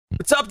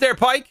What's up there,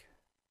 Pike?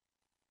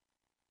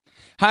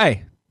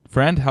 Hi,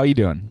 friend. How you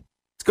doing?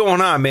 What's going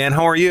on, man?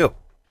 How are you?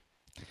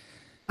 I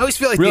always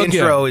feel like Real the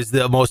intro good. is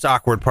the most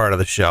awkward part of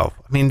the show.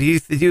 I mean, do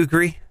you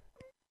agree?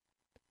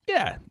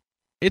 Yeah,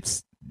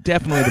 it's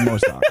definitely the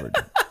most awkward.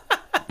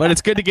 But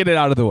it's good to get it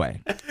out of the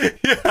way.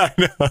 Yeah, I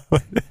know.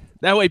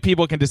 That way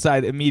people can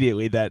decide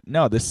immediately that,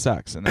 no, this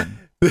sucks. And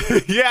then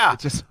Yeah.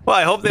 just Well,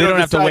 I hope they don't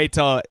have to wait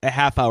till a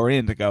half hour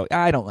in to go,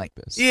 I don't like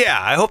this. Yeah,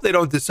 I hope they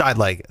don't decide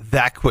like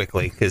that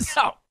quickly because.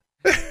 No.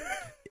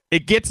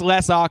 It gets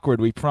less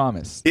awkward, we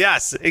promise.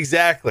 Yes,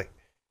 exactly.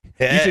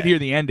 You should hear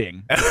the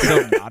ending.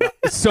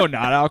 It's so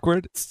not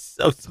awkward.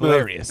 So It's smooth.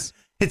 hilarious.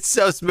 It's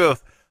so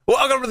smooth.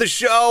 Welcome to the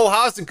show.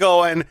 How's it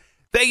going?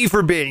 Thank you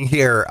for being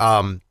here.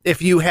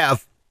 If you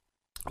have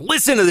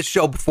listened to the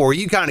show before,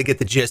 you kind of get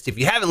the gist. If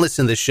you haven't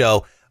listened to the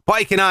show,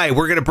 Pike and I,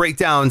 we're going to break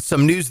down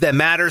some news that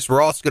matters.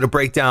 We're also going to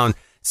break down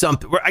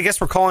I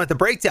guess we're calling it the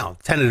breakdown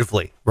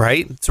tentatively,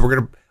 right? So we're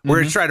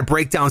going to try to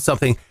break down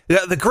something,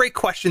 the great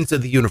questions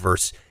of the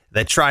universe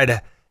that try to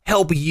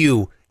help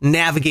you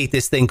navigate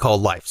this thing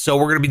called life. So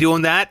we're going to be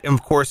doing that. And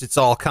of course, it's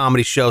all a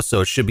comedy show, so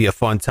it should be a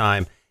fun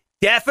time.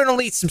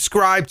 Definitely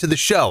subscribe to the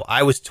show.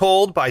 I was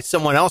told by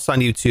someone else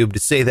on YouTube to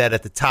say that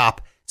at the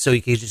top so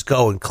you can just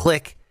go and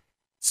click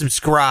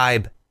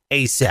subscribe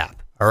ASAP.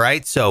 All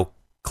right. So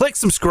click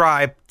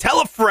subscribe,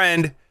 tell a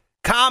friend,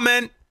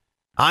 comment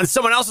on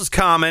someone else's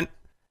comment,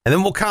 and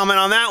then we'll comment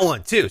on that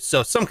one too.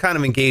 So some kind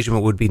of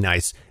engagement would be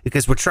nice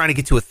because we're trying to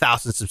get to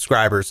 1,000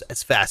 subscribers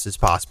as fast as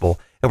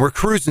possible. And we're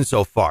cruising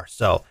so far.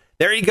 So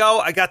there you go.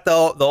 I got the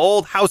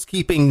old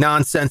housekeeping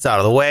nonsense out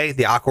of the way.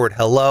 The awkward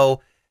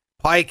hello.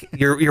 Pike,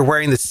 you're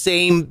wearing the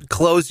same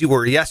clothes you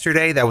were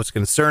yesterday. That was a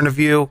concern of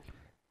you.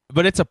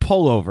 But it's a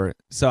pullover,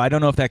 so I don't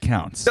know if that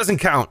counts. Doesn't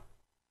count.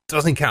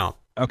 Doesn't count.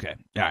 Okay.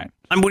 All right.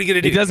 I mean, what are you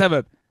going to do? It does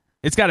have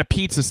it's got a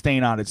pizza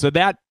stain on it, so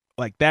that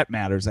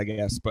matters, I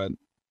guess, but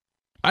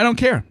I don't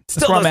care. Still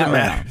That's where I'm doesn't at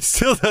right matter. now.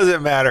 Still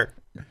doesn't matter.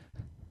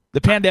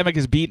 The pandemic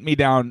has beaten me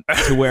down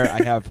to where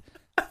I have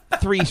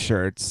 3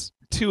 shirts.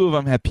 2 of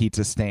them have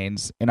pizza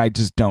stains, and I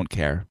just don't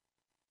care.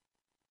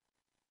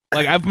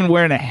 Like, I've been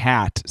wearing a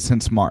hat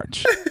since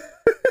March.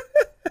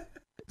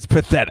 It's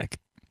pathetic.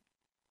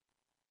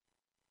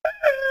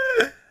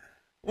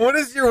 What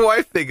does your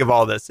wife think of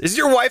all this? Is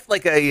your wife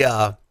like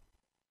a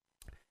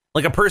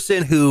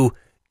person who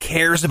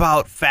cares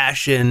about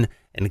fashion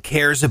and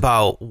cares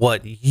about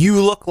what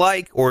you look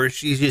like, or is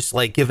she just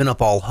like giving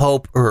up all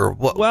hope, or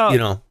what? Well, you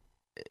know,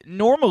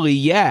 normally,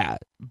 yeah,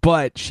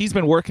 but she's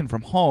been working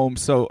from home,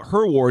 so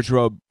her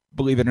wardrobe,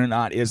 believe it or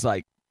not, is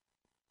like,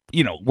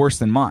 worse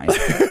than mine.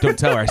 Don't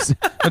tell her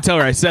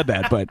I said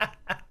that, but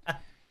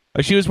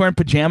she was wearing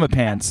pajama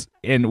pants,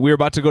 and we were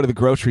about to go to the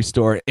grocery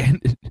store,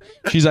 and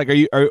she's like,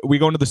 "Are we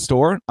going to the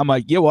store?" I'm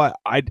like, "Yeah, well,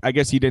 I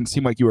guess you didn't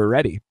seem like you were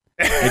ready."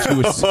 And she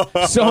was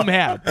so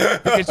mad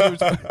because she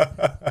was.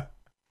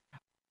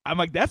 I'm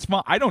like, "That's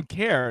fine. I don't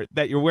care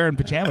that you're wearing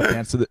pajama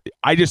pants." So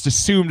I just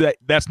assumed that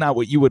that's not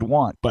what you would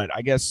want, but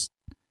I guess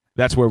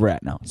that's where we're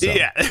at now. So.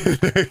 Yeah,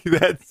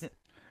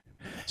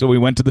 So we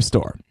went to the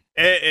store.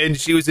 and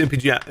she was in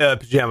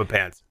pajama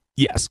pants.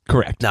 Yes,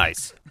 correct.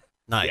 Nice.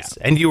 Yeah.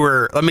 And you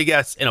were, let me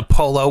guess, in a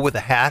polo with a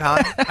hat on.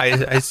 I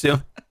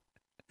assume.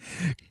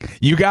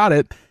 You got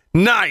it.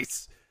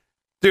 Nice.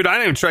 Dude, I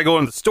don't even try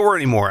going to the store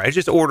anymore. I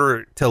just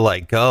order to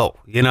like go.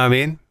 You know what I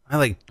mean? I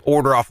like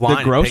order offline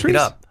and groceries? pick it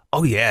up.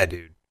 Oh yeah,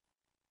 dude.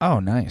 Oh,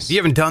 nice. You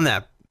haven't done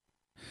that.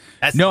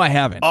 No, I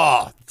haven't.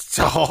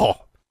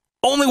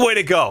 Only way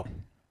to go.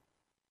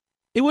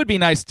 It would be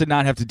nice to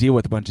not have to deal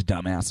with a bunch of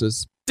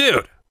dumbasses.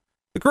 Dude,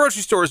 the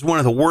grocery store is one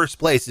of the worst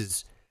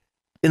places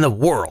in the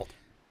world.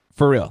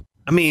 For real.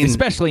 I mean,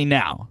 Especially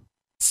now.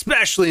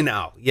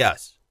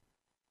 Yes.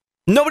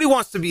 Nobody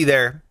wants to be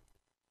there.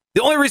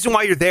 The only reason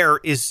why you're there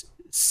is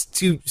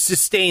to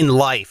sustain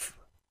life.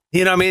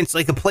 You know what I mean? It's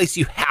like a place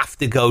you have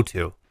to go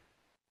to.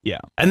 Yeah.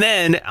 And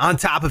then on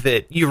top of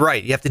it, you're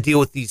right. You have to deal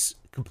with these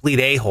complete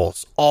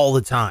a-holes all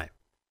the time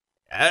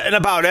and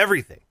about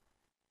everything.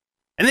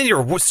 And then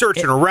you're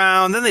searching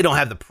around. Then they don't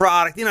have the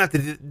product. You don't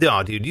have to.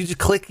 No, dude. You just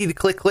click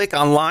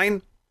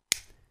online.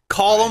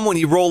 Call them when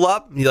you roll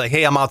up. And you're like,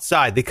 hey, I'm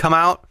outside. They come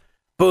out.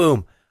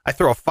 Boom. I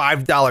throw a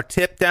 $5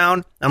 tip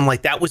down. I'm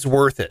like, that was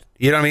worth it.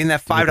 You know what I mean?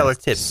 That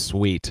 $5 tip.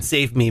 Sweet.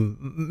 Saved me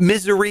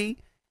misery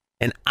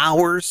and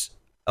hours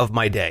of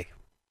my day.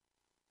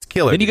 It's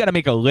killer. Then you got to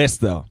make a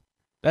list, though.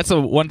 That's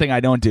the one thing I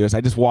don't do is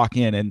I just walk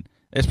in, and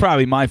it's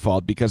probably my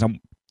fault because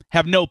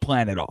have no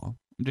plan at all.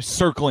 I'm just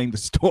circling the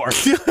store,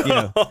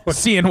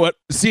 seeing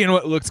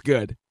what looks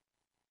good.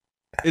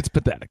 It's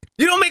pathetic.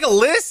 You don't make a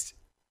list?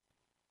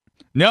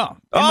 No.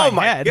 Oh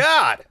my head,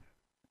 God.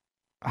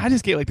 I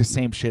just get like the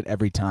same shit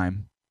every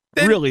time.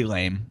 Then- really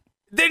lame.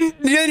 Then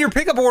your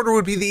pickup order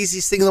would be the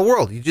easiest thing in the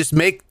world. You just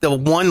make the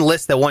one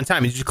list at one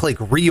time. You just click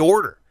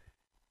reorder.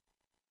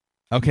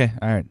 Okay,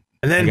 all right.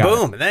 And then I got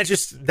boom. And then it's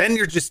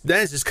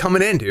just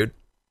coming in, dude.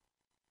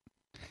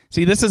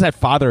 See, this is that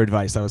father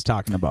advice I was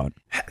talking about.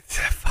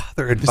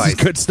 Father This advice. is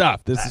good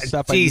stuff. This is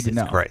stuff I need Jesus to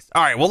know. Christ.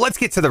 All right, well, let's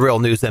get to the real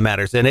news that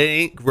matters, and it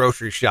ain't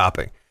grocery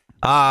shopping.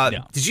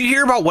 No. Did you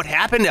hear about what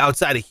happened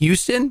outside of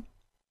Houston?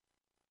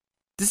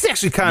 This is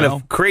actually kind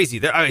of crazy.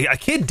 A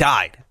kid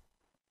died.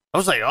 I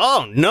was like,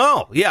 oh,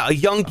 no. Yeah, a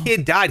young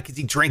kid died because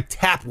he drank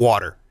tap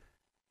water.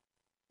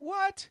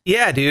 What?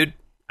 Yeah, dude.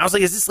 I was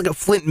like, is this like a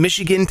Flint,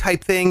 Michigan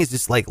type thing? Is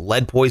this like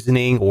lead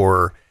poisoning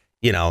or,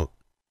 you know,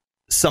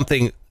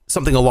 something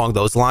along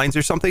those lines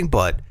or something?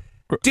 But,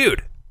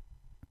 dude,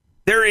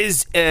 there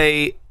is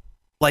an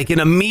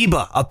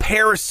amoeba, a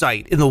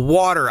parasite in the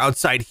water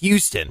outside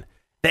Houston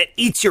that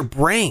eats your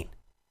brain.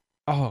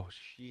 Oh,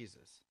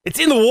 Jesus. It's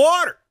in the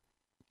water.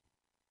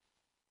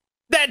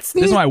 This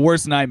is my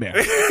worst nightmare.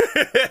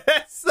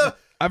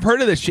 I've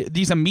heard of this shit.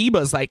 These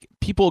amoebas, like,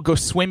 people go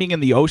swimming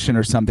in the ocean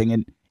or something,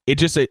 and it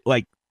just,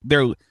 like,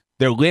 their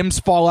limbs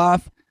fall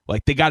off.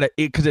 Like, they got to,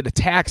 because it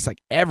attacks, like,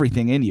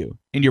 everything in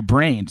your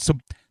brain. So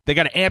they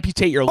got to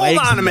amputate your legs.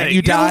 Hold on a minute.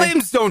 Your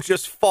limbs don't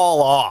just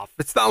fall off.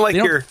 It's not like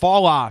they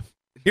fall off.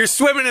 You're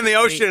swimming in the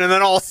ocean, and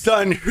then all of a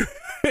sudden,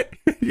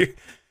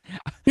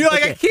 you're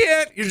like, I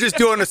can't. You're just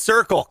doing a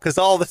circle because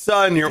all of a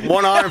sudden, your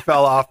one arm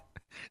fell off.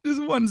 This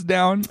one's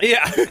down.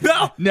 Yeah.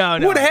 No.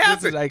 What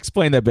happened? I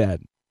explained that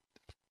bad.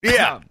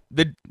 Yeah.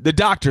 The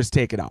doctors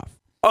take it off.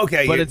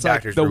 Okay. But it's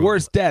like the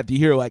worst death. You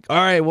hear like, all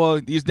right, well,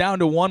 he's down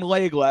to one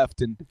leg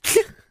left, and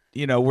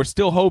you know, we're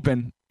still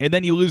hoping. And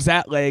then you lose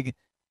that leg,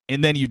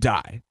 and then you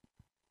die.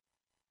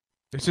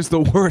 It's just the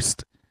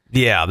worst.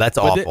 Yeah, that's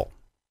awful.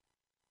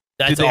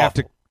 That's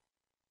awful.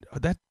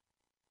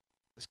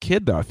 This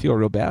kid, though, I feel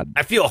real bad.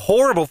 I feel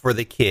horrible for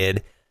the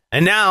kid.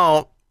 And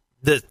now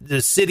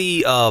the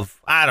city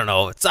of, I don't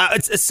know, it's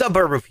a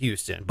suburb of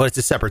Houston, but it's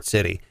a separate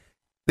city.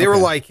 They were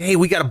like, hey,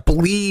 we got to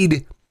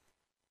bleed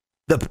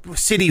the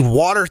city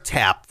water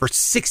tap for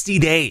 60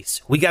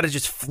 days. We got to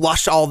just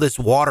flush all this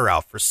water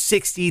out for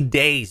 60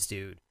 days,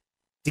 dude,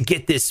 to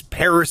get this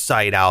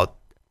parasite out,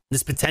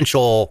 this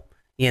potential,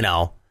 you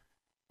know,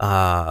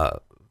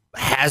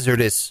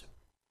 hazardous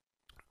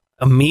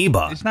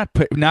amoeba. It's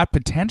not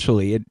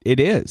potentially. It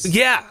is.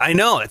 Yeah, I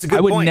know. It's a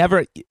good point.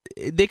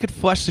 They could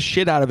flush the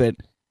shit out of it.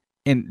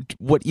 And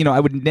I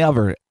would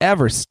never,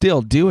 ever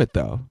still do it,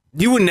 though.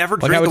 You would never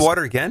drink the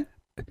water again?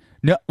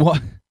 No, well,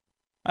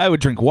 I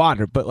would drink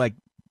water, but like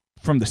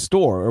from the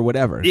store or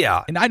whatever.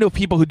 Yeah. And I know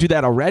people who do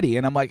that already,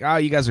 and I'm like, oh,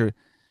 you guys are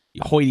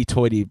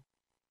hoity-toity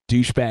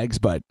douchebags,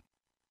 but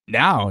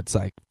now it's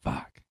like,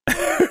 fuck.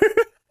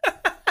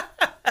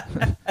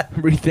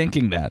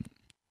 Rethinking that.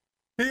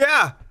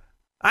 Yeah,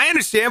 I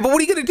understand, but what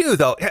are you going to do,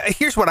 though?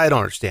 Here's what I don't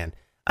understand.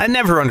 I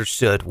never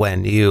understood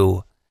when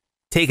you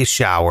take a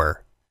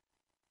shower,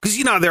 because,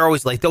 you know, they're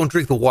always like, don't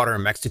drink the water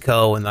in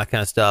Mexico and that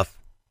kind of stuff.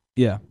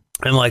 Yeah.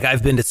 And, like,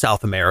 I've been to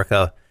South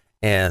America,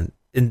 and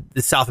in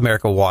the South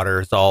America water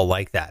is all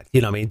like that.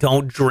 You know what I mean?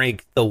 Don't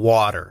drink the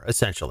water,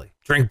 essentially.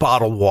 Drink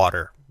bottled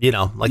water, you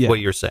know, like what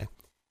you're saying.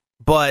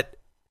 But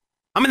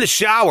I'm in the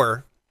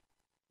shower,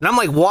 and I'm,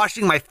 like,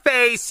 washing my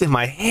face and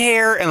my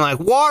hair, and, like,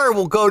 water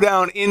will go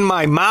down in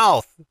my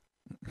mouth.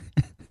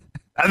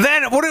 And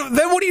then what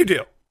do you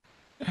do?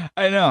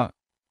 I know.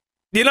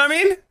 You know what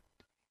I mean?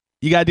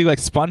 You gotta do like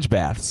sponge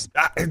baths.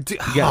 You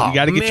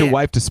gotta get your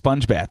wife to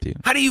sponge bath you.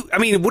 How do you? I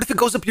mean, what if it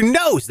goes up your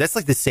nose? That's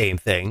like the same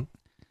thing,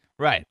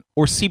 right?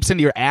 Or seeps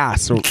into your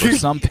ass or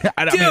something.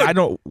 I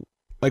don't.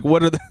 Like,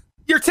 what are the?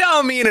 You're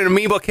telling me an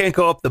amoeba can't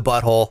go up the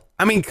butthole?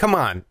 I mean, come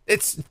on.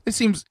 It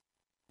seems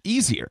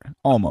easier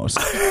almost.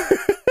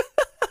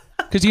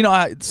 Because you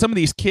know, some of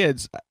these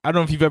kids. I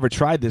don't know if you've ever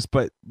tried this,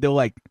 but they'll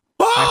like.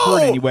 I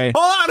heard anyway.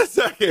 Hold on a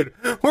second.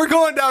 We're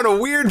going down a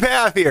weird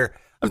path here.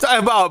 I'm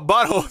talking about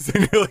buttholes,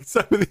 and you're like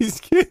some of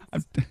these kids.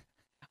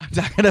 I'm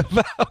talking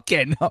about,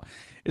 okay, no,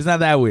 it's not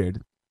that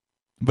weird,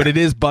 but it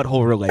is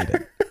butthole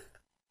related.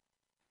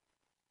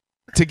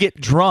 To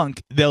get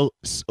drunk, they'll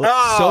soak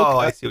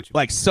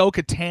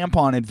a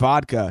tampon in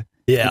vodka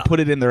and put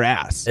it in their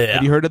ass. Yeah.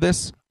 Have you heard of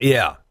this?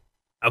 Yeah.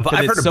 I've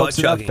heard of butt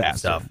chugging and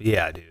stuff.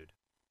 Yeah, dude.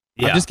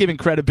 Yeah. I'm just giving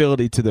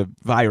credibility to the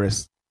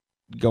virus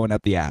going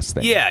up the ass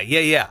thing.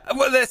 Yeah.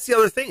 Well, that's the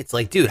other thing. It's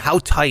like, dude, how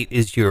tight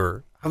is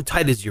your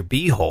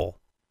beehole?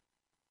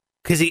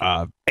 Because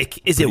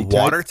is it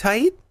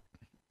watertight?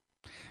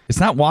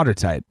 It's not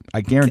watertight. I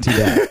guarantee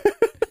that.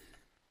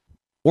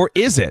 Or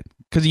is it?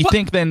 Because you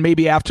think then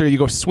maybe after you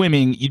go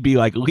swimming, you'd be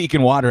like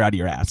leaking water out of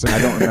your ass, and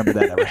I don't remember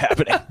that ever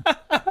happening.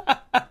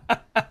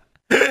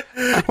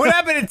 What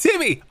happened to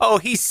Timmy? Oh,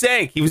 he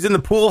sank. He was in the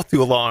pool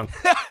too long.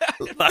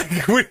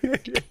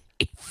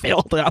 He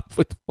filled up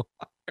with water.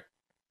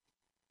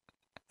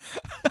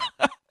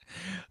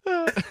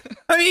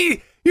 I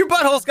mean, your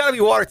butthole's got to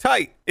be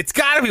watertight. It's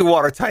got to be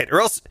watertight,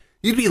 or else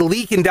you'd be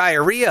leaking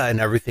diarrhea and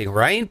everything,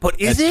 right? But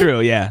is it? That's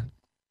true, yeah.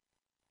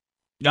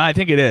 No, I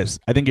think it is.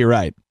 I think you're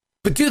right.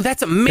 But dude,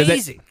 that's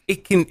amazing.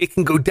 It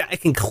can go down.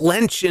 It can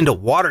clench into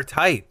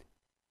watertight.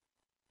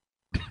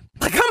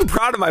 Like, I'm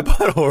proud of my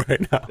butthole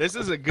right now. This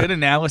is a good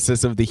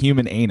analysis of the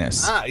human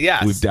anus.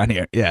 Yes. We've done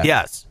here. Yeah.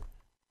 Yes.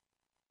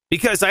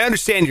 Because I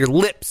understand your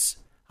lips,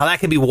 how that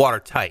can be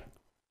watertight,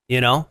 you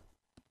know?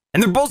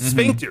 And they're both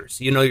sphincters,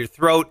 you know, your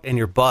throat and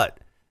your butt.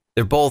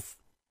 They're both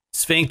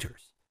sphincters.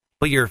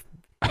 But you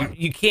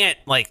can't,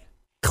 like,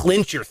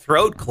 clinch your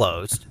throat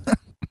closed.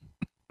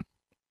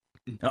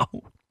 No.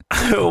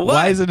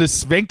 Why is it a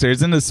sphincter?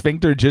 Isn't a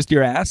sphincter just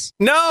your ass?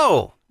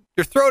 No.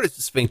 Your throat is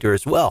a sphincter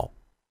as well.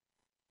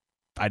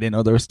 I didn't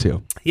know there was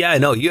two. Yeah, I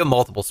know. You have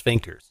multiple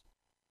sphincters.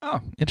 Oh,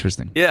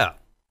 interesting. Yeah.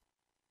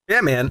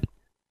 Yeah, man.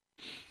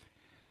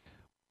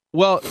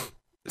 Well,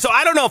 so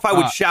I don't know if I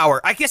would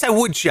shower. I guess I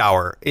would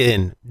shower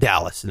in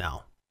Dallas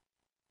now.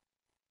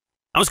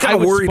 I was kind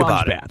of worried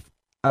about it.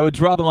 I would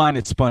draw the line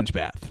at sponge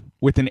bath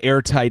with an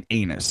airtight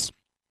anus,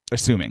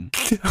 assuming.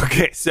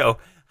 Okay, so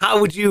how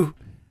would you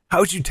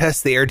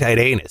test the airtight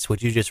anus?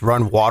 Would you just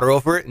run water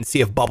over it and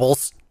see if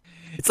bubbles?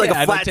 It's like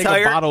a flat I'd take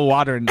tire. a bottle of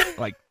water and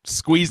like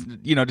squeeze,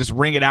 just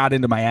wring it out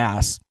into my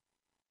ass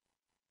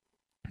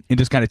and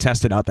just kind of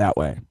test it out that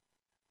way.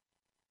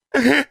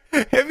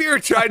 Have you ever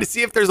tried to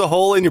see if there's a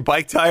hole in your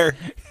bike tire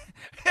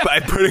by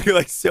putting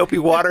like soapy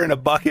water in a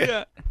bucket?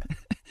 Yeah.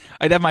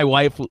 I'd have my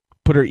wife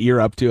put her ear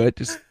up to it,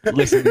 just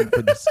listening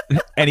for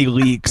any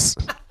leaks.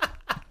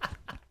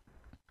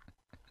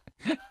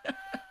 Hey,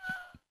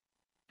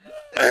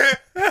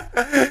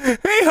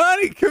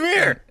 honey, come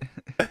here.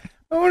 I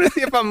want to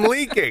see if I'm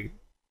leaking.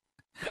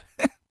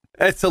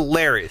 That's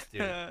hilarious,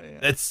 dude. Yeah.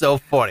 That's so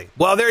funny.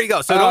 Well, there you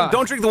go. So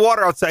don't drink the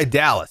water outside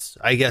Dallas,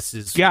 I guess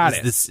is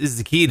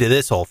the key to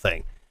this whole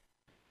thing.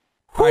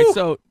 All right,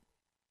 so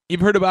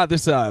you've heard about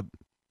this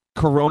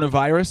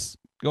coronavirus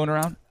going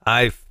around?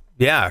 I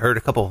heard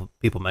a couple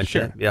people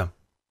mention it. Yeah.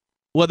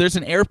 Well, there's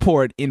an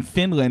airport in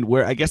Finland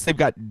where I guess they've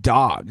got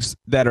dogs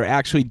that are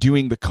actually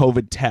doing the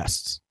COVID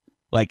tests.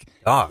 Like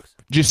dogs.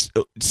 Just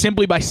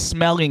simply by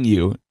smelling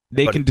you,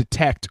 they can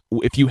detect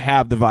if you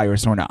have the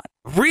virus or not.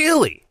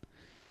 Really?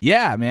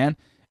 Yeah, man.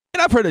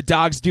 And I've heard of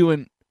dogs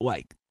doing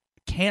like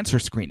cancer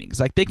screenings.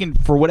 Like they can,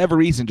 for whatever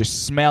reason,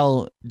 just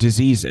smell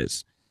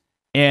diseases.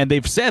 And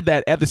they've said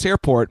that at this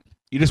airport,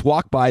 you just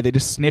walk by, they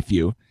just sniff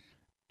you,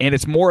 and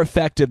it's more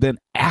effective than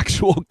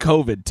actual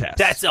COVID tests.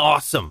 That's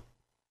awesome.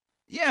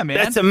 Yeah, man.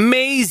 That's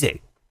amazing.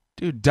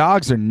 Dude,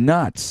 dogs are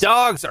nuts.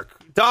 Dogs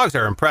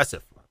are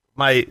impressive.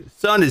 My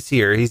son is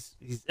here. He's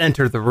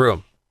entered the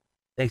room.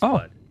 Thanks,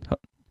 bud.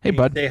 Hey,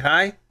 bud. Say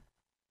hi.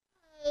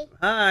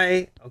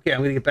 Hi. Okay, I'm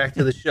going to get back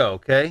to the show,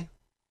 okay?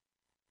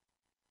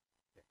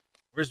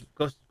 Where's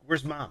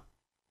Mom?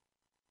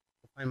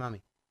 Go find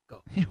Mommy.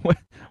 Go. Go.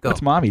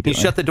 What's Mommy doing? Can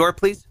you shut the door,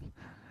 please?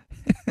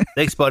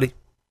 Thanks, buddy.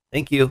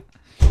 Thank you.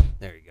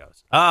 There he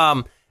goes.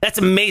 That's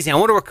amazing. I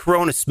wonder what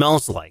Corona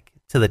smells like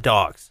to the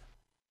dogs.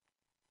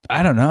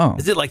 I don't know.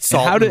 Is it like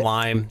salt and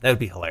lime? That would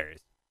be hilarious.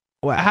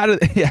 Well, how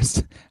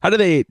do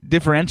they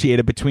differentiate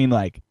it between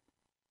like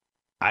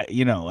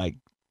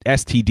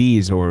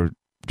STDs or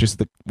just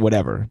the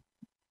whatever?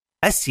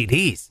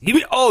 STDs?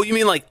 You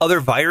mean like other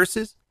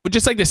viruses? But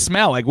just like the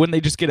smell, like wouldn't they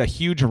just get a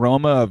huge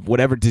aroma of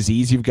whatever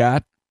disease you've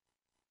got?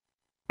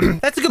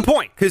 That's a good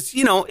point, because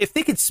if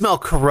they could smell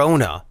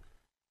Corona,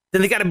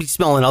 then they got to be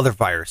smelling other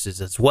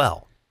viruses as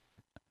well.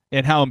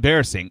 And how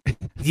embarrassing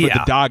for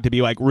the dog to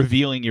be like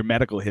revealing your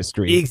medical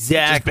history.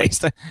 Exactly.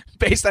 Just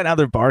based on how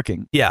they're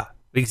barking. Yeah,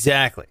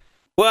 exactly.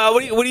 Well,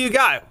 what do you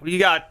got? What do you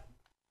got?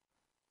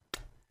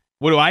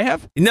 What do I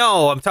have?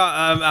 No,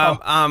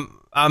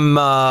 I'm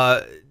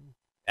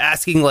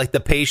asking like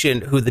the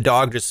patient who the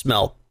dog just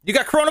smelled. You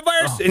got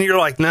coronavirus? And you're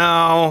like,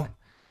 no.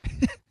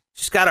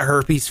 Just got a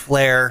herpes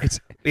flare. It's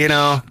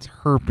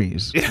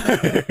herpes.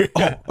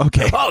 Oh,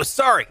 okay. Oh,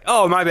 sorry.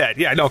 Oh, my bad.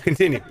 Yeah, no,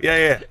 continue.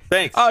 Yeah.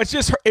 Thanks. Oh, it's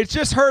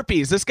just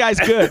herpes. This guy's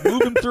good.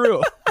 Move him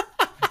through.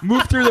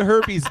 Move through the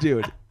herpes,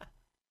 dude.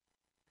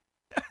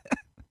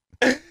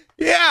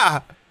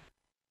 Yeah.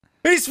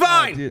 He's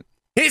fine.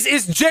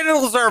 His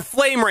genitals are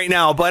aflame right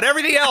now, but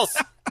everything else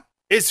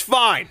is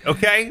fine,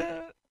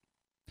 okay?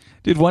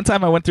 Dude, one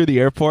time I went through the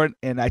airport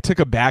and I took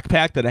a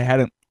backpack that I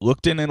hadn't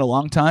looked in a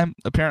long time,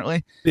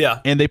 apparently.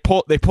 Yeah. And they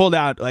pulled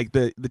out, like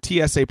the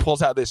TSA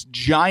pulls out this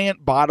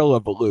giant bottle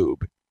of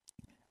lube.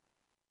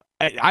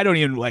 I don't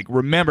even like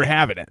remember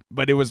having it,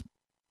 but it was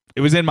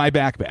in my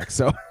backpack.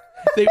 So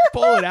they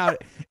pull it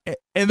out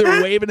and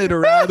they're waving it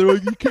around. They're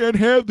like, you can't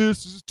have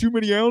this. This is too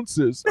many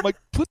ounces. I'm like,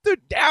 put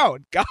it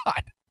down. God.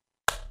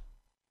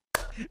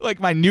 Like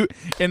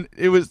and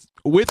it was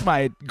with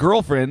my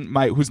girlfriend,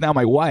 who's now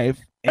my wife.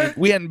 And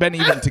we hadn't been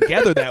even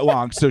together that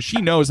long, so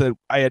she knows that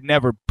I had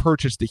never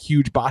purchased a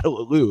huge bottle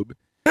of lube.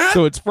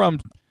 So it's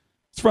from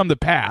the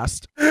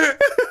past.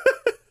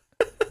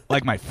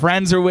 Like my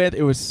friends are with.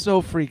 It was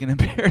so freaking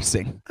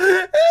embarrassing.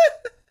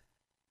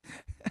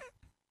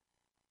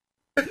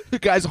 The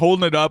guy's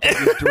holding it up and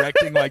he's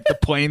directing like the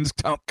planes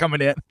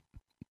coming in.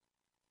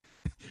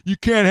 You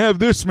can't have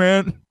this,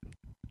 man.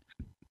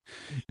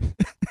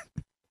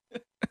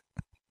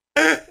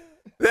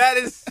 That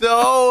is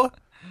so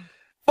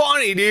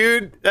funny,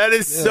 dude. That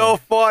is so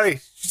funny.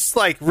 Just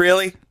like,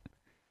 really?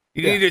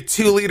 You need a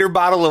 2-liter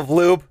bottle of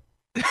lube?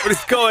 What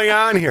is going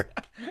on here?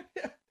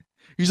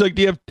 He's like,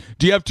 do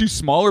you have 2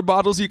 smaller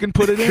bottles you can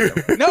put it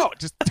in? No,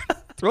 just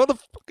throw the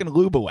fucking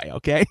lube away,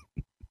 okay?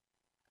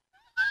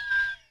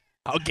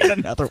 I'll get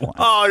another one.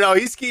 Oh, no,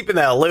 he's keeping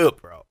that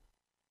lube, bro.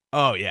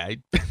 Oh, yeah.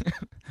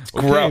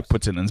 Gross.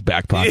 Puts it in his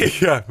back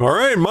pocket. Yeah, all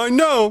right, mine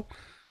no.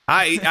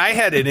 I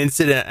had an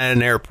incident at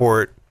an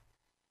airport.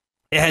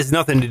 It has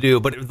nothing to do,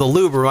 but the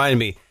lube reminded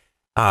me.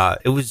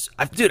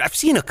 I've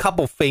seen a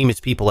couple famous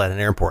people at an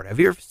airport. Have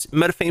you ever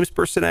met a famous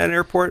person at an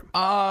airport?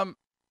 No,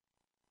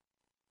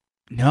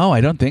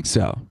 I don't think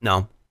so.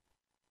 No.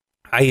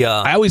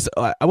 I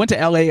went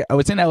to LA. I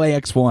was in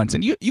LAX once,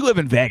 and you live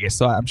in Vegas,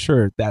 so I'm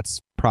sure that's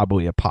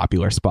probably a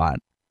popular spot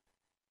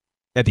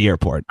at the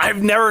airport.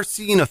 I've never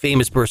seen a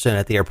famous person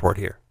at the airport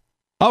here.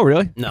 Oh,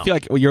 really? No. I feel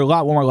like you're a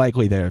lot more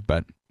likely there,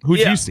 but who'd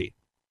you see?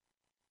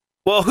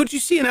 Well, who'd you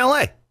see in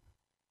LA?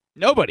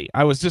 Nobody.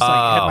 I was just like,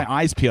 had my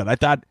eyes peeled. I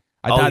thought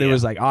it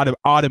was like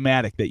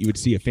automatic that you would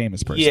see a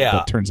famous person. Yeah.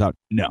 But it turns out,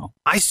 no.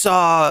 I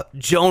saw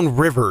Joan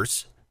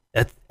Rivers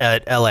at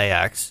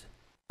LAX.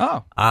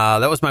 Oh.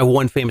 That was my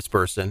one famous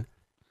person.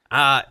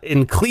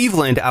 In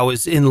Cleveland, I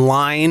was in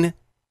line.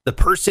 The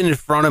person in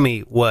front of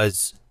me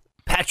was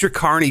Patrick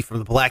Carney from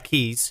the Black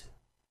Keys.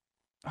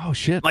 Oh,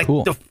 shit. Like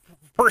cool. the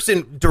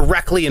person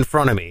directly in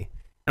front of me.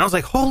 And I was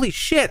like, holy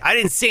shit. I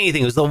didn't say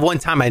anything. It was the one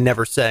time I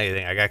never said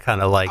anything. I got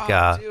kind of like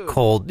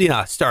cold,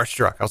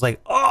 starstruck. I was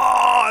like,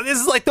 oh, this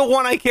is like the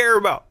one I care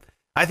about.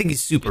 I think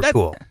he's super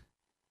cool.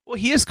 Well,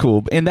 he is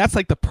cool. And that's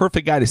like the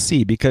perfect guy to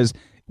see because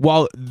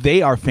while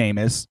they are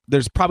famous,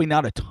 there's probably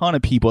not a ton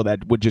of people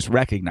that would just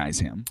recognize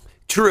him.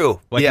 True.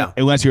 Like, yeah.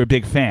 Unless you're a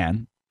big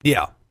fan.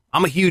 Yeah.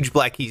 I'm a huge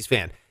Black Keys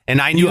fan.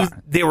 And I knew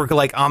they were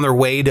like on their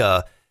way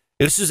to,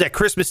 this was at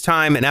Christmas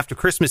time. And after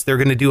Christmas, they're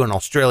going to do an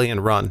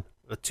Australian run,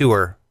 a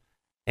tour.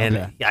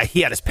 And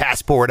he had his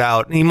passport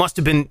out. And he must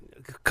have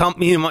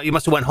he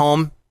must have went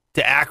home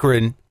to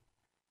Akron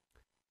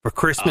for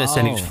Christmas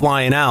and he was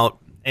flying out.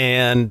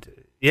 And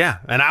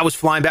and I was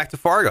flying back to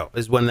Fargo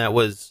is when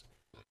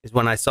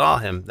I saw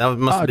him. That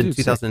must have been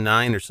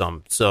 2009 or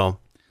something. So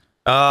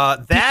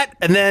that,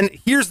 and then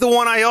here's the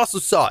one I also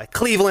saw at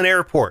Cleveland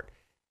Airport.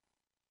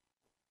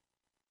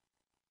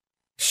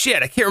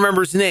 Shit, I can't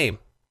remember his name.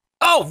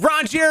 Oh,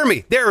 Ron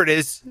Jeremy. There it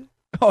is.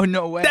 Oh,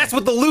 no way. That's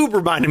what the lube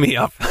reminded me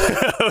of.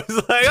 I was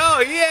like,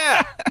 oh,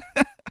 yeah.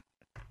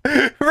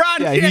 Ron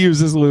Jeremy. He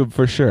uses lube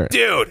for sure.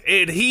 Dude,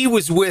 and he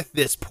was with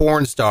this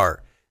porn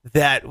star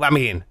that, I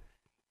mean,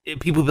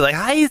 people be like,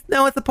 how do you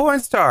know it's a porn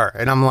star?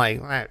 And I'm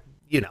like,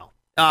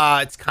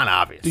 it's kind of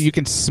obvious. Dude, you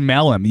can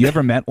smell him. You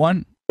ever met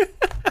one?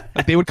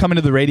 Like they would come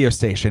into the radio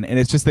station and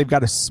it's just they've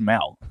got a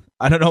smell.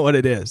 I don't know what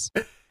it is.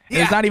 And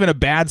it's not even a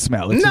bad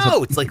smell.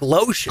 It's like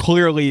lotion.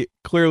 Clearly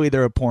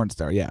they're a porn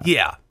star. Yeah.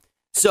 Yeah.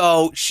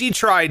 So she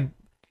tried,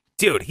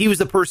 dude, he was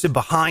the person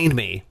behind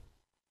me,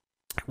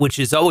 which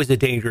is always a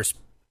dangerous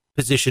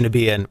position to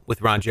be in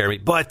with Ron Jeremy.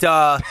 But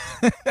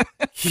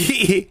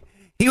he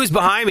was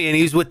behind me and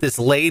he was with this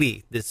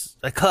lady, this,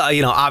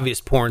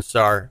 obvious porn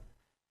star.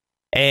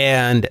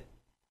 And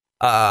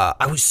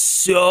I was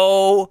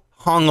so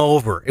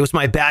hungover. It was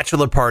my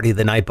bachelor party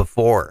the night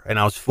before and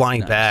I was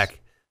flying back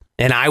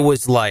and I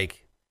was like,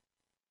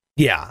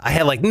 I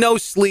had like no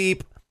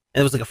sleep. And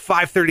it was like a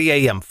 5:30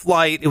 a.m.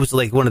 flight. It was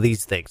like one of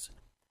these things.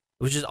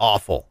 It was just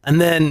awful. And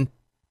then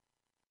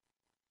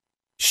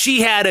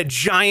she had a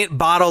giant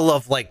bottle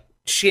of like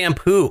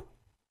shampoo,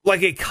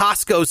 like a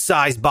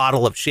Costco-sized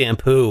bottle of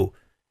shampoo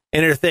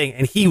in her thing.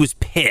 And he was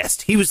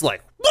pissed. He was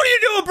like, what are you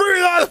doing?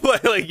 Bring it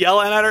on. Like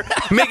yelling at her,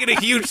 making a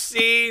huge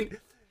scene.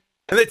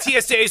 And the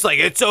TSA's like,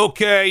 it's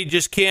okay. You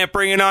just can't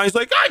bring it on. He's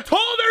like, I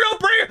told her don't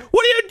bring it.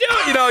 What are you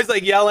doing? He's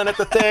like yelling at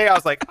the thing. I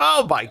was like,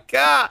 oh my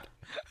God.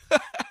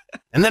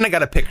 And then I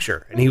got a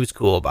picture, and he was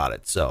cool about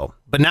it. So,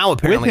 but now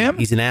apparently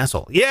he's an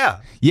asshole. Yeah,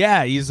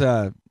 he's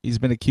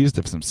been accused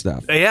of some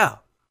stuff. Yeah,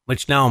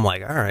 which now I'm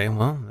like, all right,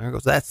 well, there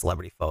goes that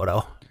celebrity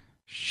photo.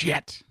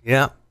 Shit.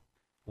 Yeah,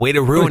 way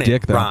to ruin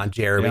it, Ron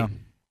Jeremy.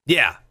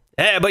 Yeah.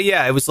 But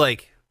it was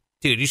like,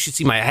 dude, you should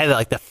see my head,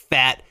 like the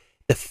fat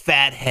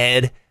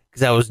head,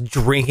 because I was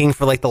drinking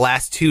for like the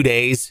last 2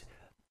 days.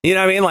 You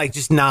know what I mean? Like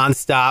just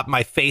nonstop.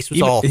 My face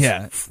was all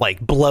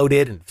like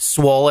bloated and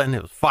swollen.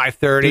 It was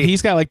 5:30. Dude,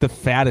 he's got like the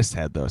fattest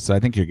head though, so I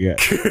think you're good.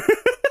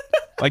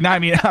 Like,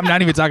 I'm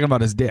not even talking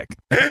about his dick.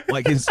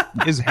 Like his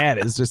head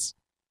is just,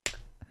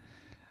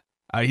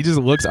 he just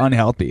looks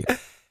unhealthy.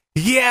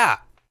 Yeah,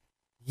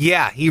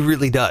 he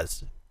really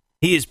does.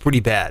 He is pretty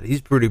bad.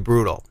 He's pretty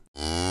brutal.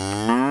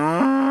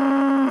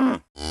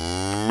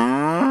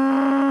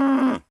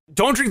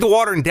 Don't drink the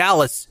water in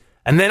Dallas,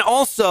 and then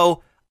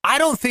also, I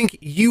don't think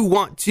you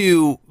want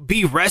to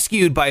be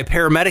rescued by a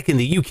paramedic in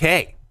the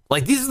UK.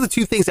 Like, these are the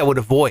two things I would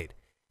avoid.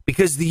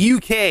 Because the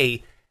UK,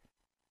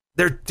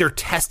 they're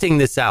testing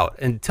this out.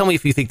 And tell me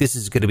if you think this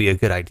is going to be a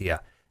good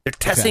idea. They're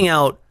testing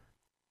out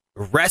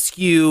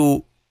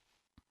rescue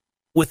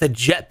with a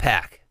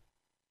jetpack.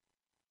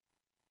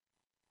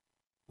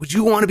 Would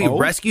you want to be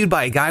rescued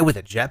by a guy with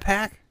a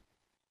jetpack?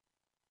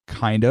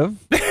 Kind of.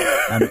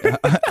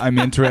 I'm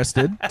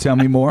interested. Tell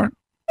me more.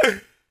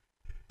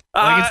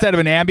 Like instead of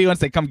an ambulance,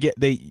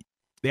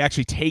 they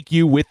actually take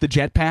you with the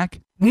jetpack?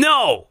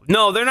 No,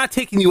 they're not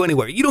taking you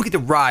anywhere. You don't get to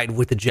ride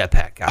with the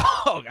jetpack guy.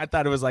 Oh, I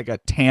thought it was like a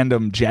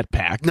tandem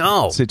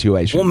jetpack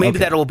situation. Well, maybe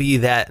that'll be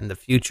that in the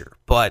future.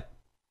 But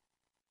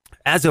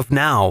as of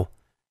now,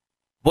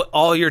 what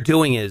all you're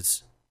doing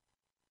is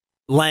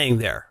laying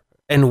there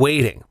and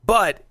waiting.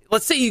 But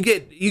let's say you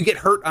get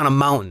hurt on a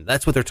mountain.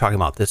 That's what they're talking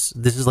about. This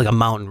is like a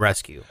mountain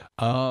rescue.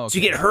 Oh, okay. So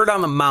you get hurt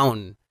on the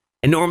mountain,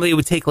 and normally it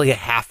would take like a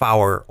half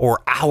hour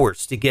or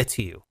hours to get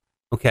to you.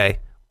 Okay,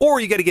 or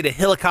you got to get a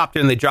helicopter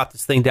and they drop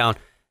this thing down.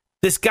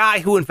 This guy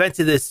who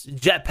invented this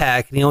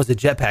jetpack, and he owns a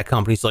jetpack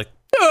company, he's like,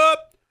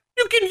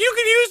 you can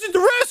use it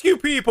to rescue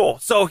people.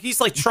 So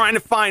he's like trying to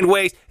find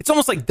ways. It's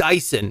almost like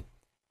Dyson,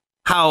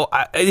 how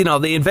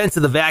they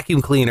invented the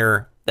vacuum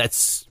cleaner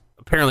that's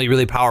apparently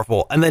really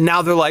powerful, and then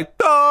now they're like,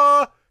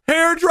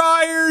 hair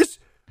dryers,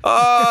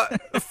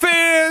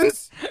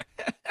 fans.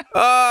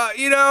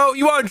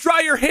 You want to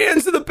dry your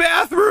hands in the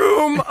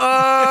bathroom.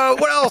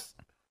 What else?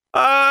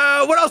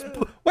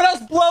 What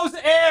else blows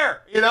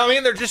air? You know what I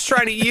mean? They're just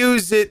trying to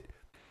use it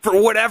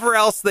for whatever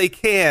else they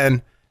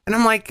can. And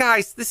I'm like,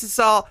 guys, this is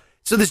all.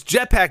 So this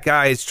jetpack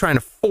guy is trying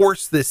to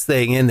force this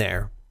thing in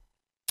there.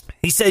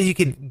 He said you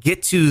could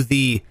get to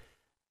the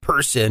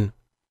person,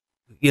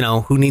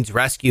 who needs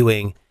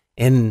rescuing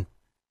in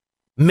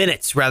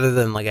minutes rather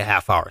than like a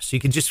half hour. So you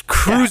could just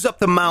cruise up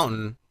the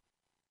mountain,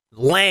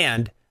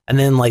 land, and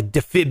then like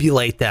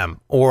defibrillate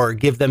them or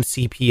give them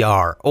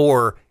CPR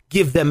or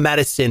give them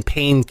medicine,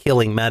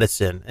 pain-killing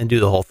medicine, and do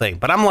the whole thing.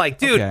 But I'm like,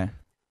 dude,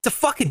 It's a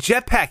fucking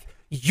jetpack.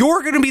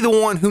 You're going to be the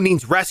one who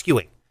needs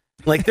rescuing.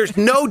 Like, there's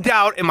no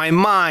doubt in my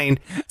mind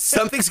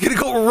something's going to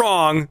go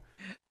wrong.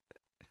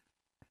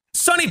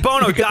 Sonny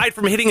Bono died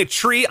from hitting a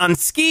tree on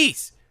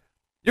skis.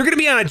 You're going to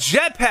be on a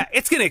jetpack.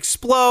 It's going to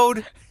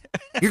explode.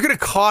 You're going to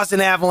cause an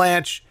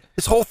avalanche.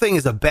 This whole thing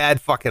is a bad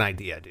fucking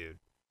idea, dude.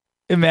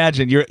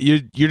 Imagine you're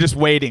just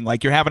waiting,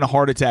 like you're having a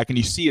heart attack, and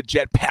you see a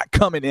jetpack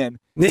coming in.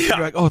 Yeah. You're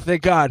like, oh,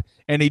 thank God,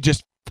 and he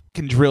just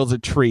fucking drills a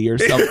tree or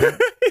something.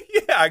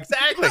 Yeah,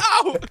 exactly.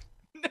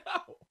 No.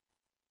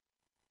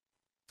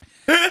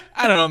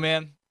 I don't know,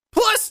 man.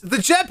 Plus, the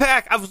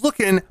jetpack, I was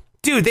looking,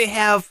 dude, they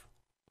have.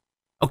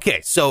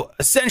 Okay, so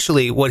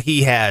essentially what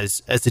he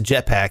has as a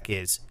jetpack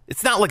is,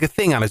 it's not like a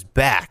thing on his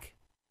back.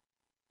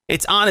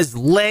 It's on his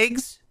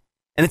legs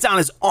and it's on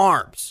his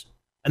arms.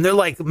 And they're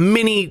like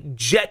mini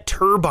jet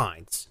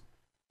turbines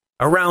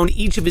around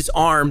each of his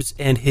arms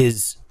and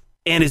his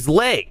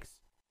legs.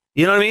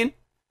 You know what I mean?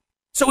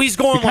 So he's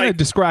going You're kind of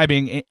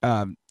describing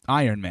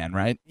Iron Man,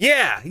 right?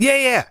 Yeah.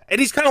 And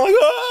he's kind of like,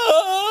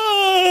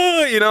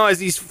 as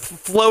he's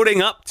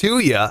floating up to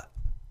you.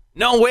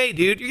 No way,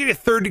 dude. You're going to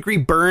get third-degree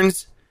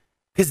burns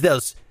because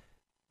those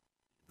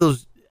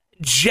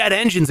jet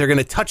engines are going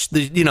to touch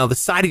the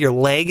side of your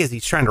leg as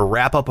he's trying to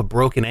wrap up a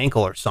broken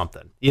ankle or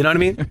something. You know what I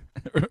mean?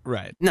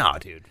 Right. No,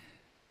 dude.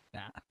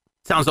 Nah.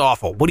 Sounds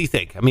awful. What do you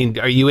think? I mean,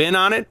 are you in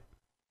on it?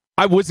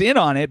 I was in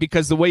on it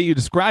because the way you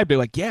described it,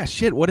 like, yeah,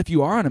 shit, what if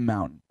you are on a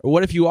mountain? Or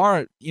what if you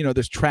are,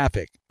 there's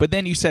traffic? But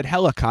then you said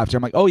helicopter.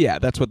 I'm like, oh, yeah,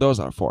 that's what those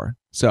are for.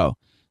 So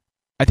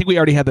I think we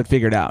already had that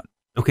figured out.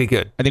 Okay,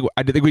 good. I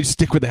think we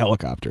stick with the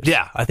helicopters.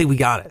 Yeah, I think we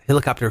got it.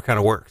 Helicopter kind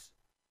of works.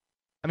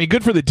 I mean,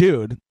 good for the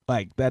dude.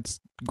 Like, that's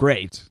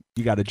great.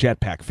 You got a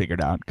jetpack figured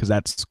out because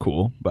that's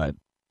cool. But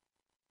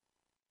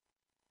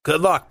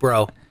good luck,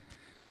 bro.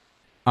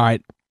 All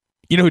right.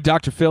 You know who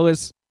Dr. Phil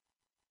is?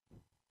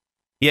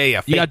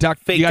 Yeah. You got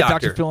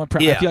Dr. Phil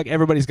impression. Yeah. I feel like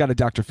everybody's got a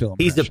Dr. Phil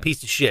impression. He's a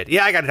piece of shit.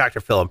 Yeah, I got a Dr.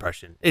 Phil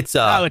impression. It's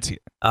let's hear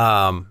it.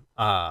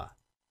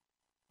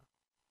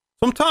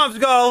 Sometimes you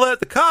gotta let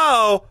the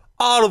cow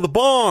out of the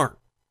barn.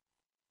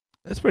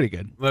 That's pretty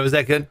good. What, was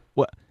that good?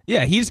 What?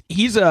 Yeah, he's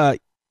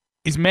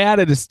mad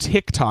at his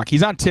TikTok.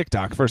 He's on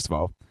TikTok, first of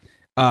all,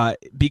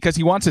 because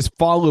he wants his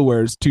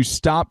followers to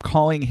stop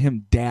calling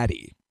him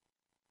daddy.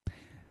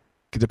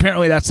 Because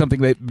apparently that's something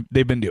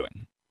they've been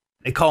doing.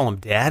 They call him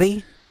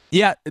daddy?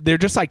 Yeah, they're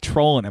just like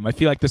trolling him. I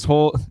feel like this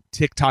whole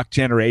TikTok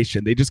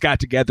generation, they just got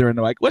together and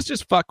they're like, let's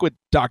just fuck with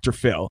Dr.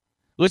 Phil.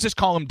 Let's just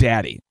call him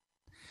daddy.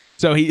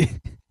 So he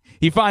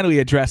finally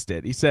addressed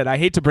it. He said, I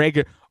hate to break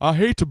it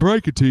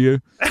to you,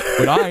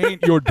 but I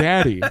ain't your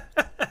daddy.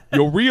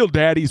 Your real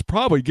daddy's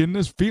probably getting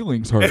his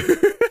feelings hurt.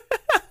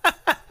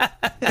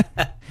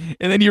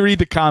 And then you read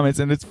the comments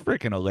and it's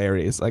freaking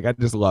hilarious. Like, I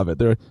just love it.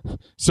 They're,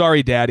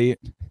 sorry, daddy.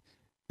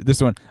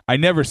 This one, I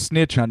never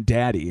snitch on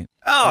daddy.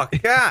 Oh,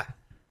 God.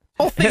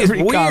 Whole thing is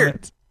weird.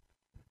 Comment.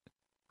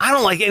 I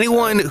don't like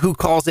anyone who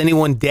calls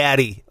anyone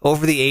daddy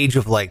over the age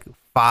of like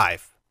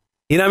 5.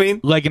 You know what I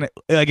mean?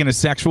 Like in a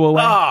sexual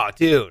way? Oh,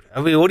 dude.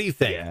 I mean, what do you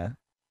think? Yeah.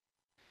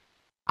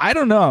 I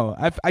don't know.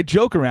 I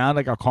joke around,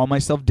 like I'll call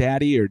myself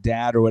daddy or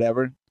dad or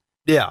whatever.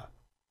 Yeah.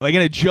 Like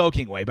in a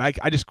joking way, but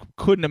I just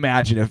couldn't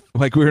imagine if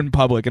like we were in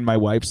public and my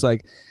wife's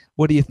like,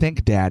 what do you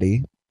think,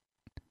 daddy?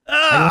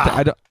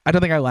 I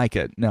don't think I like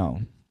it. No,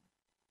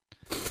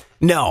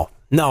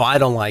 I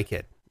don't like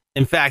it.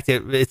 In fact,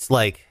 it's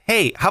like,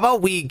 hey, how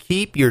about we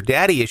keep your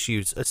daddy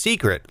issues a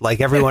secret like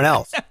everyone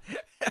else?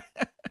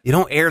 You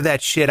don't air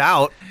that shit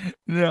out.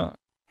 No.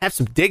 Have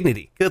some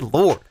dignity. Good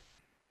Lord.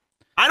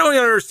 I don't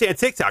even understand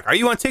TikTok. Are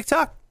you on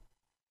TikTok?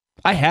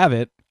 I have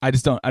it. I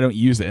don't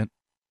use it.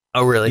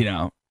 Oh, really?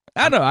 I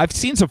don't know. I've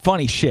seen some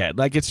funny shit.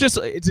 Like, it's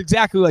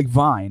exactly like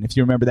Vine, if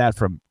you remember that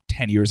from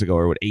 10 years ago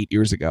or 8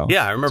 years ago.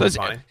 Yeah, I remember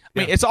Vine. I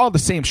mean, it's all the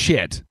same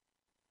shit.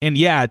 And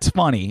yeah, it's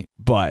funny,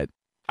 but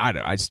I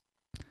don't know.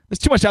 There's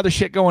too much other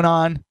shit going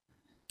on.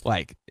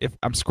 Like if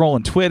I'm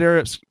scrolling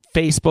Twitter,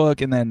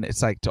 Facebook, and then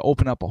it's like to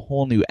open up a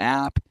whole new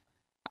app.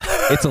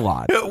 It's a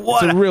lot.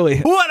 What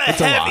a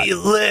heavy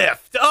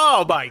lift.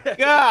 Oh my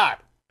God.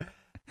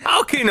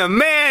 How can a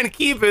man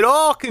keep it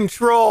all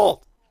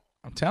controlled?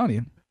 I'm telling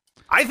you.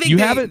 I think you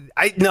have it.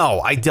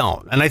 No, I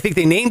don't. And I think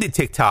they named it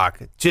TikTok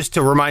just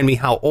to remind me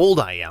how old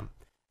I am.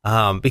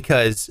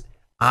 Because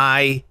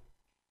I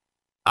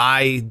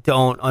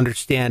don't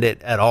understand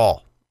it at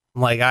all.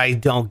 Like, I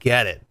don't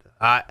get it.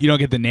 You don't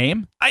get the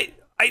name? I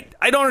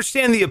don't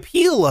understand the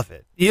appeal of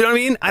it. You know what I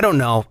mean? I don't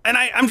know. And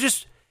I'm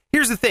just,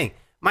 here's the thing.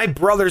 My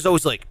brother's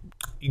always like,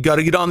 you got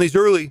to get on these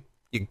early.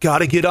 You got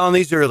to get on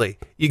these early.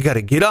 You got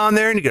to get on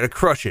there and you got to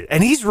crush it.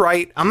 And he's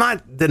right. I'm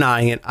not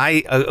denying it.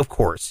 Of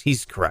course,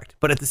 he's correct.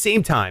 But at the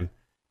same time,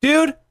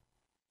 dude,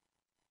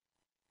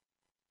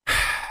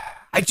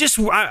 I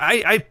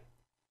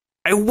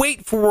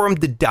wait for him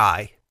to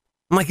die.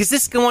 I'm like, is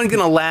this one going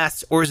to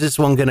last or is this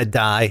one going to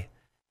die?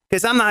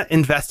 Because I'm not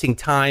investing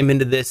time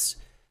into this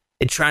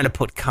and trying to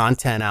put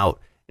content out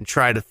and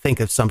try to think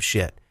of some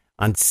shit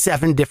on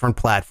 7 different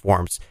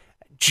platforms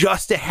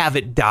just to have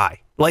it die.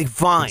 Like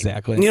Vine.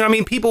 Exactly. You know what I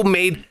mean?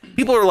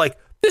 People are like,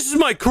 this is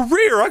my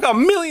career. I got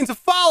millions of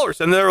followers.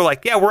 And they're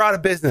like, yeah, we're out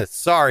of business.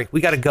 Sorry, we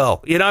got to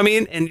go. You know what I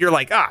mean? And you're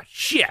like,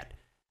 shit.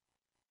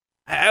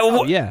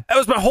 Yeah. That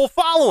was my whole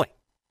following.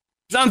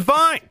 It's on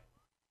Vine.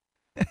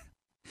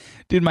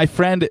 Dude, my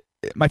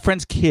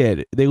friend's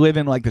kid, they live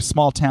in like a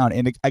small town,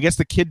 and I guess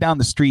the kid down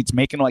the street's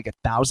making like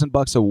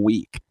 $1,000 a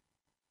week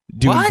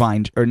doing What?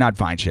 Vine, or not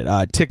Vine shit,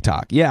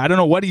 TikTok. Yeah, I don't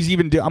know what he's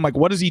even doing. I'm like,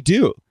 what does he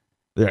do?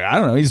 I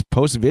don't know. He just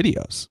posts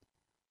videos.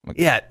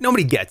 Yeah,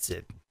 nobody gets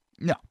it.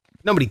 No,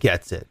 Nobody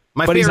gets it.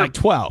 but he's like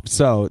 12,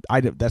 so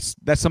that's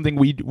something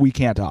we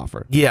can't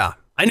offer. Yeah,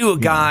 I knew a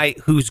guy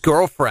whose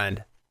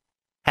girlfriend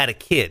had a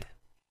kid.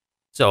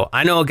 So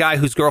I know a guy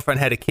whose girlfriend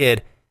had a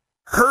kid.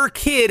 Her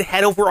kid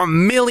had over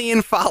 1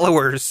 million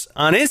followers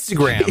on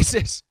Instagram.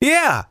 Jesus.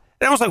 Yeah.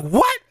 And I was like,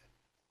 what?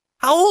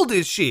 How old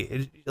is she?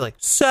 And she's like,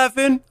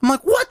 7. I'm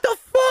like, what the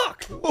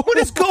fuck? What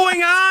is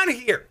going on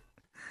here?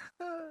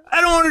 I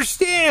don't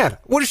understand.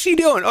 What is she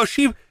doing? Oh,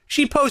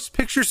 she posts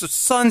pictures of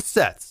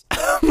sunsets.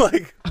 I'm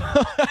like,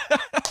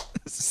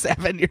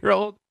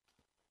 7-year-old?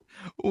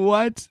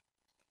 What?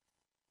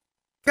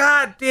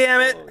 God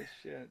damn it. Holy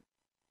shit.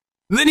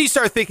 And then you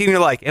start thinking, you're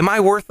like, am I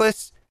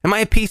worthless? Am I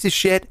a piece of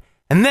shit?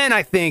 And then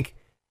I think,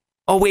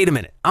 oh, wait a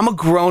minute. I'm a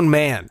grown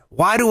man.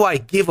 Why do I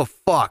give a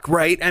fuck,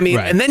 right? I mean,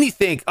 and then you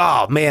think,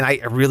 oh, man, I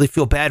really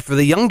feel bad for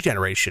the young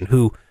generation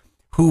who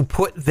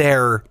put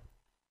their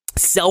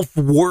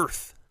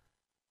self-worth,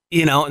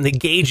 and they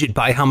gauge it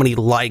by how many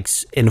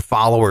likes and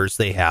followers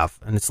they have.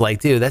 And it's like,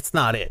 dude, that's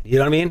not it. You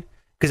know what I mean?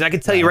 Because I can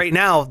tell you right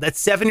now, that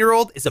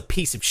 7-year-old is a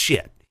piece of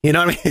shit. You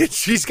know what I mean?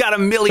 She's got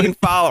 1 million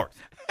followers.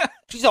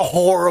 She's a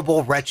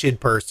horrible, wretched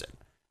person.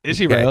 Is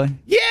she really?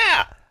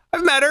 Yeah.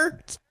 I've met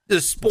her. The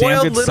spoiled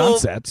Damn good little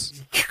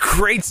sunsets.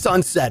 Great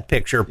sunset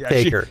picture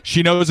taker.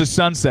 She knows a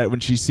sunset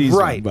when she sees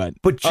right. one,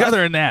 but just,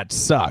 other than that,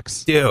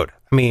 sucks. Dude,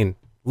 I mean,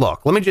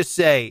 look, let me just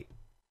say,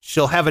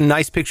 she'll have a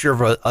nice picture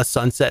of a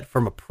sunset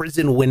from a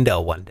prison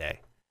window one day.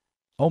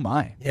 Oh,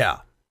 my. Yeah.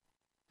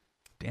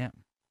 Damn.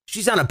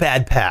 She's on a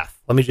bad path.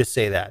 Let me just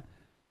say that.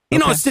 You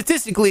know,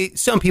 statistically,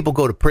 some people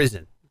go to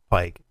prison,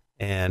 Pike,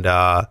 and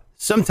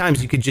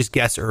sometimes you could just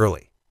guess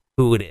early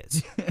who it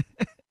is.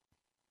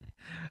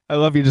 I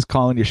love you just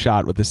calling your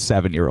shot with this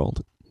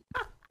 7-year-old.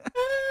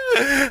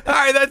 All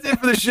right, that's it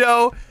for the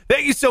show.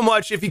 Thank you so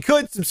much. If you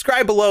could,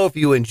 subscribe below if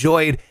you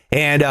enjoyed,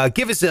 and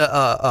give us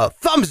a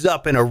thumbs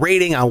up and a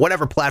rating on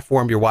whatever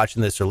platform you're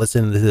watching this or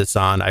listening to this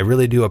on. I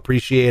really do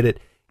appreciate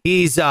it.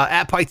 He's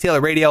at Pike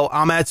Taylor Radio.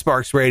 I'm at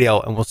Sparks Radio,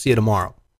 and we'll see you tomorrow.